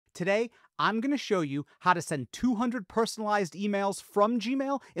Today, I'm going to show you how to send 200 personalized emails from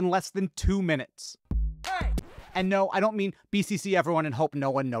Gmail in less than 2 minutes. Hey! And no, I don't mean BCC everyone and hope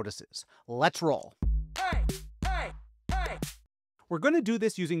no one notices. Let's roll. Hey! Hey! Hey! We're going to do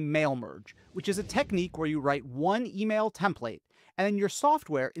this using mail merge, which is a technique where you write one email template, and then your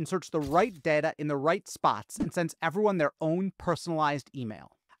software inserts the right data in the right spots and sends everyone their own personalized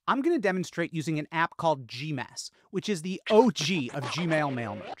email. I'm going to demonstrate using an app called GMass, which is the OG of Gmail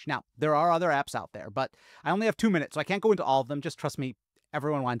mail merge. Now, there are other apps out there, but I only have 2 minutes, so I can't go into all of them. Just trust me,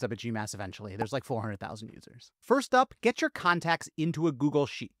 everyone winds up at GMass eventually. There's like 400,000 users. First up, get your contacts into a Google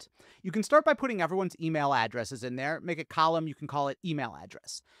Sheet. You can start by putting everyone's email addresses in there. Make a column, you can call it email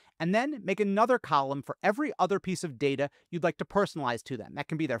address. And then make another column for every other piece of data you'd like to personalize to them. That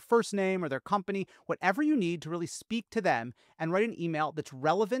can be their first name or their company, whatever you need to really speak to them and write an email that's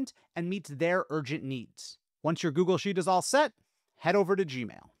relevant and meets their urgent needs. Once your Google Sheet is all set, head over to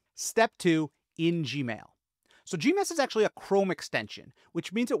Gmail. Step 2, in Gmail. So GMass is actually a Chrome extension,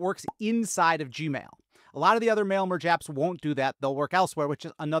 which means it works inside of Gmail. A lot of the other mail merge apps won't do that. They'll work elsewhere, which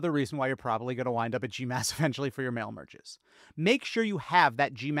is another reason why you're probably going to wind up at GMass eventually for your mail merges. Make sure you have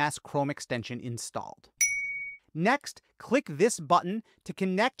that GMass Chrome extension installed. Next, click this button to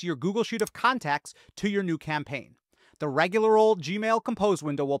connect your Google Sheet of contacts to your new campaign. The regular old Gmail Compose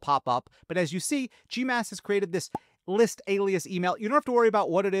window will pop up, but as you see, GMass has created this list alias email. You don't have to worry about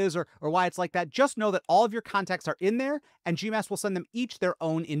what it is or why it's like that. Just know that all of your contacts are in there, and GMass will send them each their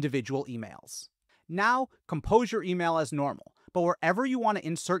own individual emails. Now, compose your email as normal, but wherever you want to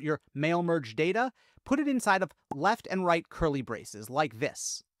insert your mail merge data, put it inside of left and right curly braces, like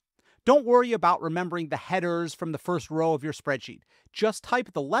this. Don't worry about remembering the headers from the first row of your spreadsheet. Just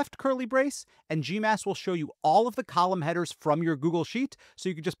type the left curly brace, and GMass will show you all of the column headers from your Google Sheet, so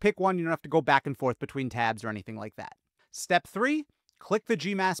you can just pick one. You don't have to go back and forth between tabs or anything like that. Step 3, click the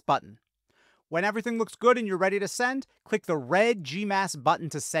GMass button. When everything looks good and you're ready to send, click the red GMass button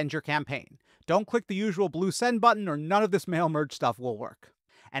to send your campaign. Don't click the usual blue send button or none of this mail merge stuff will work.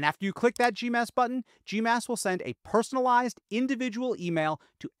 And after you click that GMass button, GMass will send a personalized individual email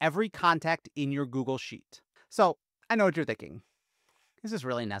to every contact in your Google Sheet. So, I know what you're thinking. Is this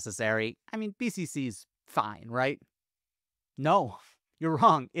really necessary? I mean, BCC's fine, right? No, you're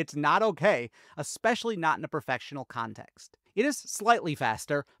wrong. It's not okay, especially not in a professional context. It is slightly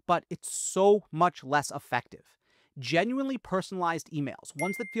faster, but it's so much less effective. Genuinely personalized emails,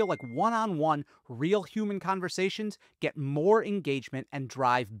 ones that feel like one-on-one, real human conversations, get more engagement and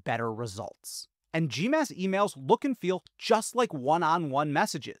drive better results. And GMass emails look and feel just like one-on-one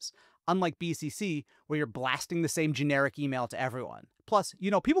messages, unlike BCC, where you're blasting the same generic email to everyone. Plus,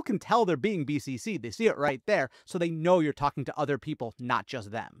 people can tell they're being BCC. They see it right there, so they know you're talking to other people, not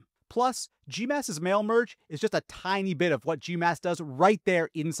just them. Plus, GMass's mail merge is just a tiny bit of what GMass does right there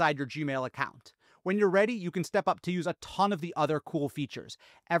inside your Gmail account. When you're ready, you can step up to use a ton of the other cool features.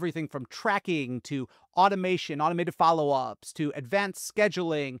 Everything from tracking to automation, automated follow-ups, to advanced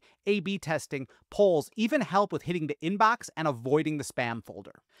scheduling, A/B testing, polls, even help with hitting the inbox and avoiding the spam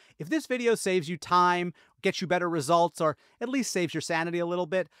folder. If this video saves you time, gets you better results, or at least saves your sanity a little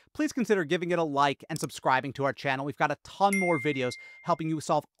bit, please consider giving it a like and subscribing to our channel. We've got a ton more videos helping you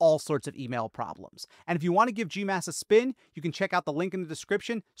solve all sorts of email problems. And if you want to give GMass a spin, you can check out the link in the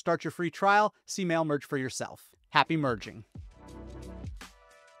description, start your free trial, see mail merge for yourself. Happy merging.